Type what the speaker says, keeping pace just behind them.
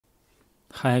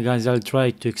Hi guys, I'll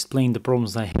try to explain the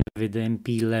problems I have with the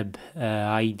MPLAB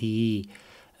IDE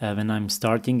when I'm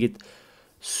starting it.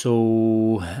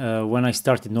 So when I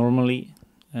start it normally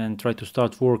and try to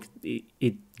start work,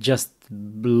 it just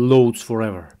loads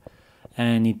forever,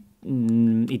 and it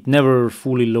never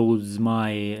fully loads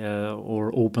my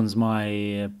or opens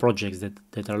my projects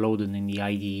that are loaded in the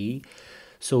IDE.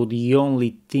 So the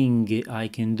only thing I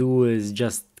can do is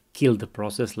just kill the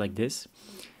process like this,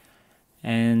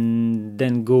 and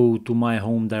then go to my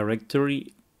home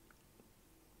directory.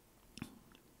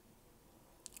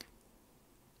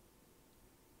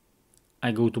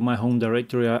 I go to my home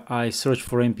directory, I search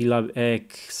for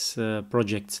MPLABX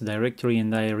projects directory,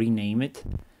 and I rename it.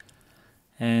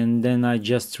 And then I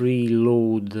just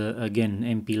reload again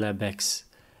MPLABX.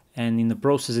 And in the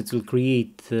process it will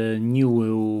create a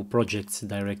new projects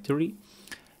directory.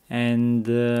 And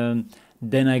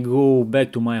then I go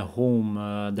back to my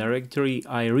home directory,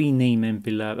 I rename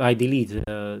MPLAB, I delete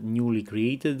newly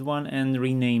created one and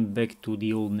rename back to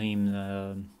the old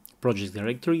name project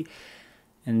directory.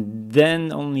 And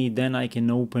then only then I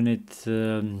can open it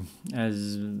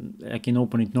as I can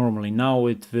open it normally. Now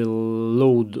it will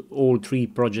load all three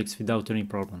projects without any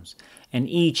problems. And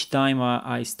each time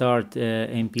I start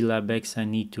MPLABX, I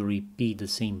need to repeat the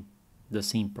same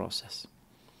process.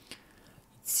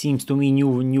 It seems to me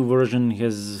new version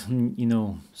has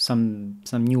some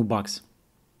new bugs.